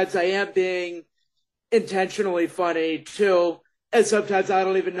lot of times I am being intentionally funny too, and sometimes I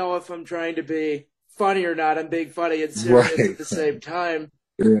don't even know if I'm trying to be funny or not. I'm being funny and serious at the same time.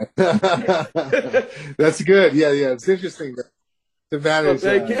 Yeah. That's good. Yeah. It's interesting to manage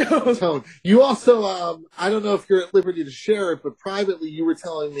tone. You also, I don't know if you're at liberty to share it, but privately you were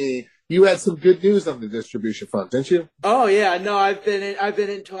telling me you had some good news on the distribution front, didn't you? Oh yeah, no, I've been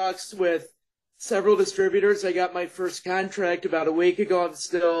in talks with several distributors. I got my first contract about a week ago. I'm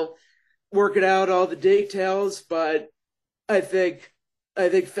still working out all the details, but I think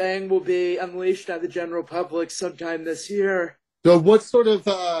Fang will be unleashed on the general public sometime this year. So what sort of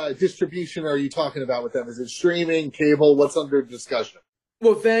distribution are you talking about with them? Is it streaming, cable? What's under discussion?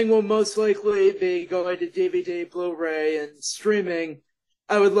 Well, Fang will most likely be going to DVD, Blu-ray, and streaming.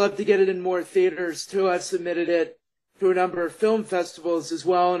 I would love to get it in more theaters, too. I've submitted it to a number of film festivals as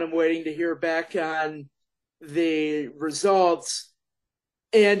well, and I'm waiting to hear back on the results.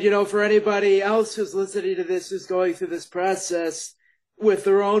 And, for anybody else who's listening to this, who's going through this process with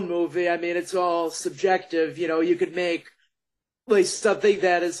their own movie, I mean, it's all subjective. You could make like something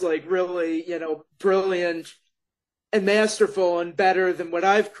that is like really, brilliant and masterful and better than what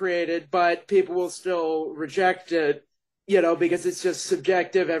I've created, but people will still reject it, because it's just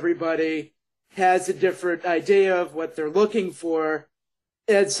subjective. Everybody has a different idea of what they're looking for.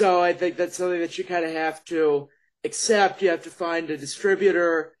 And so I think that's something that you kind of have to accept. You have to find a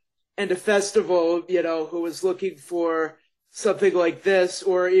distributor and a festival, who is looking for something like this,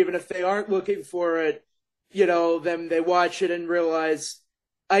 or even if they aren't looking for it, then they watch it and realize,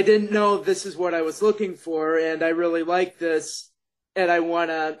 I didn't know this is what I was looking for, and I really like this, and I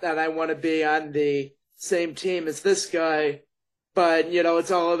wanna be on the same team as this guy. But,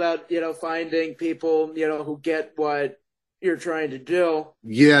 it's all about, finding people, who get what you're trying to do.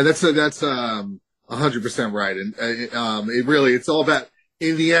 Yeah, that's 100% right. And, it's all about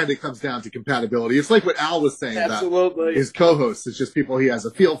in the end, it comes down to compatibility. It's like what Al was saying Absolutely. about his co-hosts. It's just people he has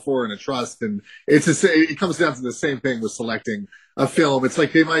a feel for and a trust. And it comes down to the same thing with selecting a film. It's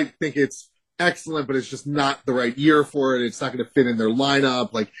like they might think it's excellent, but it's just not the right year for it. It's not going to fit in their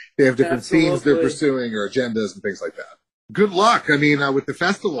lineup. Like they have different themes they're pursuing or agendas and things like that. Good luck. I mean, with the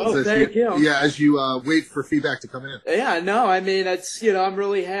festivals, thank you. Yeah, as you wait for feedback to come in. Yeah, no, I mean, it's, I'm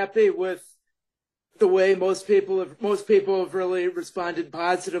really happy with the way most people have really responded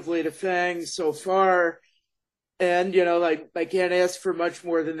positively to Fang so far. And, I can't ask for much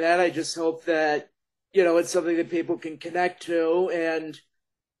more than that. I just hope that, it's something that people can connect to. And,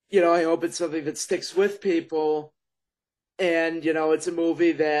 I hope it's something that sticks with people. And, it's a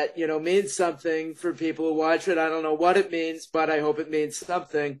movie that, means something for people who watch it. I don't know what it means, but I hope it means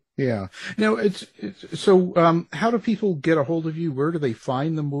something. Yeah. Now, so how do people get a hold of you? Where do they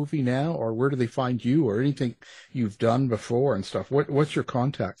find the movie now? Or where do they find you or anything you've done before and stuff? What's your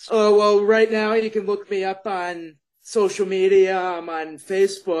contacts? Oh, well, right now you can look me up on social media. I'm on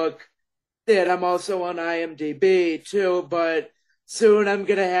Facebook, and I'm also on IMDb too, but soon I'm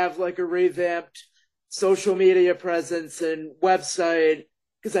going to have like a revamped social media presence and website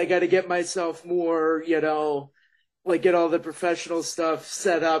because I got to get myself more, get all the professional stuff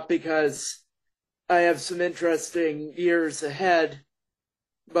set up because I have some interesting years ahead.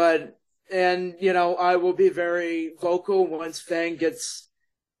 I will be very vocal once Fang gets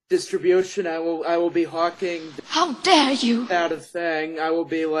distribution. I will be hawking. How dare you! Out of Fang. I will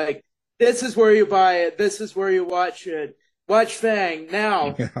be like, this is where you buy it. This is where you watch it. Watch Fang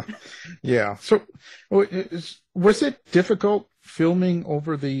now. Yeah. So, was it difficult filming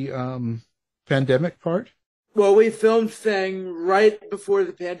over the pandemic part? Well, we filmed Fang right before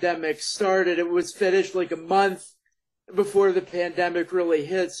the pandemic started. It was finished like a month before the pandemic really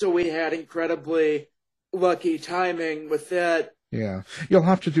hit, so we had incredibly lucky timing with that. Yeah. You'll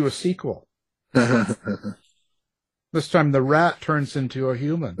have to do a sequel. This time the rat turns into a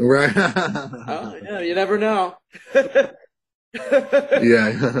human. Right. Oh, yeah, you never know.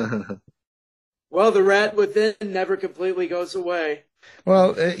 Yeah. Well, the rat within never completely goes away.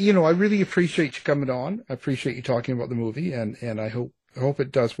 Well, I really appreciate you coming on. I appreciate you talking about the movie, and I hope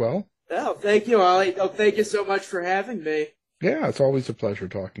it does well. Oh, thank you, Ollie. Oh, thank you so much for having me. Yeah, it's always a pleasure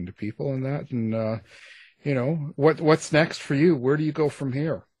talking to people and that. And, what's next for you? Where do you go from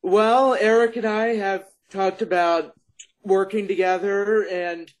here? Well, Eric and I have talked about working together,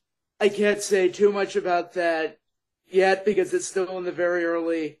 and I can't say too much about that yet because it's still in the very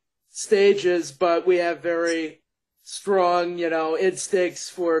early stages, but we have very strong, instincts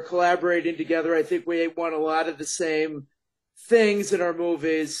for collaborating together. I think we want a lot of the same things in our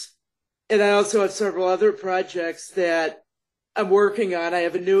movies. And I also have several other projects that I'm working on. I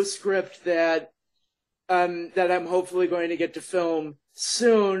have a new script that I'm hopefully going to get to film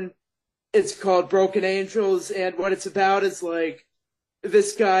soon. It's called Broken Angels, and what it's about is like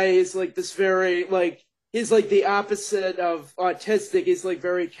this guy is like this very he's like the opposite of autistic. He's like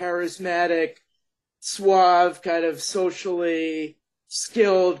very charismatic, suave, kind of socially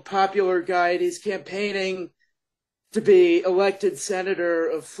skilled, popular guy. And he's campaigning to be elected senator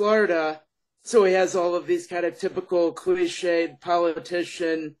of Florida. So he has all of these kind of typical cliched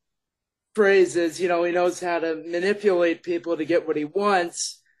politician phrases. He knows how to manipulate people to get what he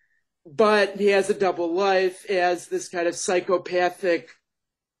wants. But he has a double life as this kind of psychopathic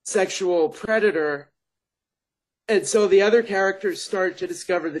sexual predator. And so the other characters start to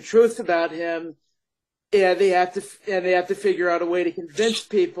discover the truth about him, and they have to figure out a way to convince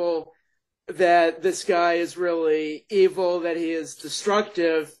people that this guy is really evil, that he is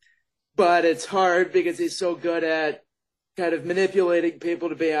destructive, but it's hard because he's so good at kind of manipulating people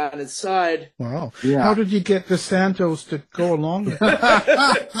to be on his side. Wow. Yeah. How did you get the Santos to go along with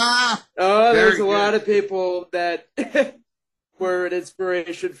it? There's a lot of people that were an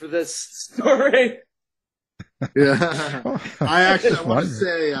inspiration for this story. Yeah. I want to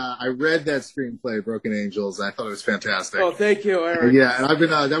say I read that screenplay, Broken Angels. I thought it was fantastic. Oh, thank you, Eric. Yeah, and I've been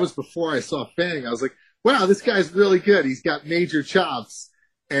that was before I saw Fang. I was like, wow, this guy's really good. He's got major chops.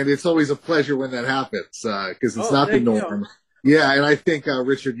 And it's always a pleasure when that happens because it's not the norm. You. Yeah, and I think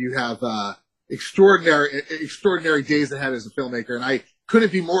Richard, you have extraordinary days ahead as a filmmaker, and I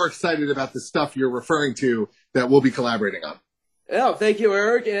couldn't be more excited about the stuff you're referring to that we'll be collaborating on. Yeah, thank you,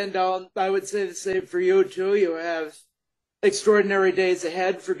 Eric, and I would say the same for you too. You have extraordinary days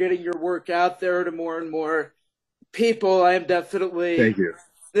ahead for getting your work out there to more and more people. I am definitely. Thank you.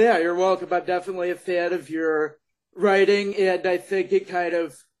 Yeah, you're welcome. I'm definitely a fan of your writing, and I think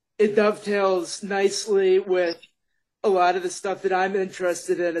it dovetails nicely with a lot of the stuff that I'm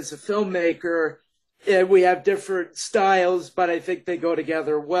interested in as a filmmaker, And we have different styles, but I think they go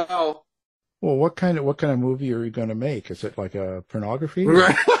together well. Well, what kind of movie are you going to make? Is it like a pornography?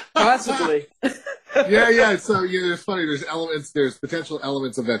 Right. Possibly. Yeah. So it's funny. There's potential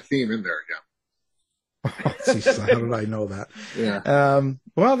elements of that theme in there. Yeah. Oh, geez, how did I know that? Yeah.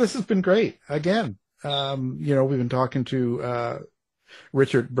 Well, this has been great. Again, we've been talking to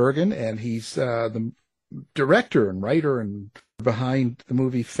Richard Bergen, and he's the director and writer and behind the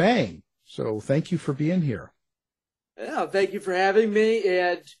movie Fang. So thank you for being here. Yeah, thank you for having me.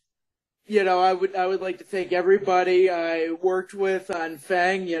 And I would like to thank everybody I worked with on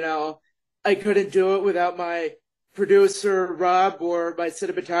Fang. I couldn't do it without my producer, Rob, or my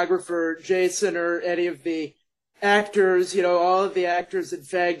cinematographer, Jason, or any of the actors. All of the actors in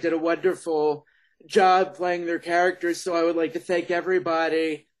Fang did a wonderful job playing their characters. So I would like to thank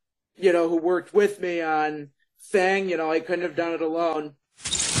everybody, who worked with me on Fang. I couldn't have done it alone.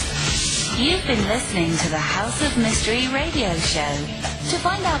 You've been listening to the House of Mystery radio show. To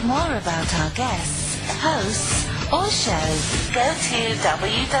find out more about our guests, hosts, or shows, go to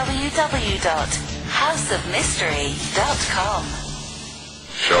www.houseofmystery.com.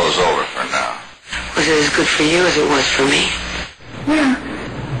 Show's over for now. Was it as good for you as it was for me? Well,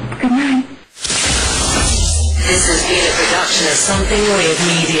 good night. This has been a production of Something Weird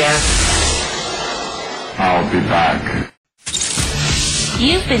Media. I'll be back.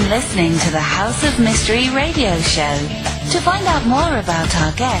 You've been listening to the House of Mystery radio show. To find out more about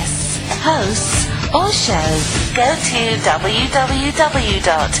our guests, hosts, or shows, go to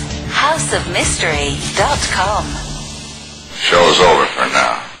www.houseofmystery.com. Show's over for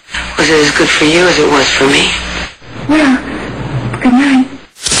now. Was it as good for you as it was for me? Well, good night.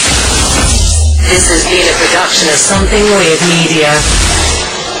 This has been a production of Something Weird Media.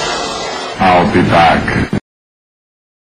 I'll be back.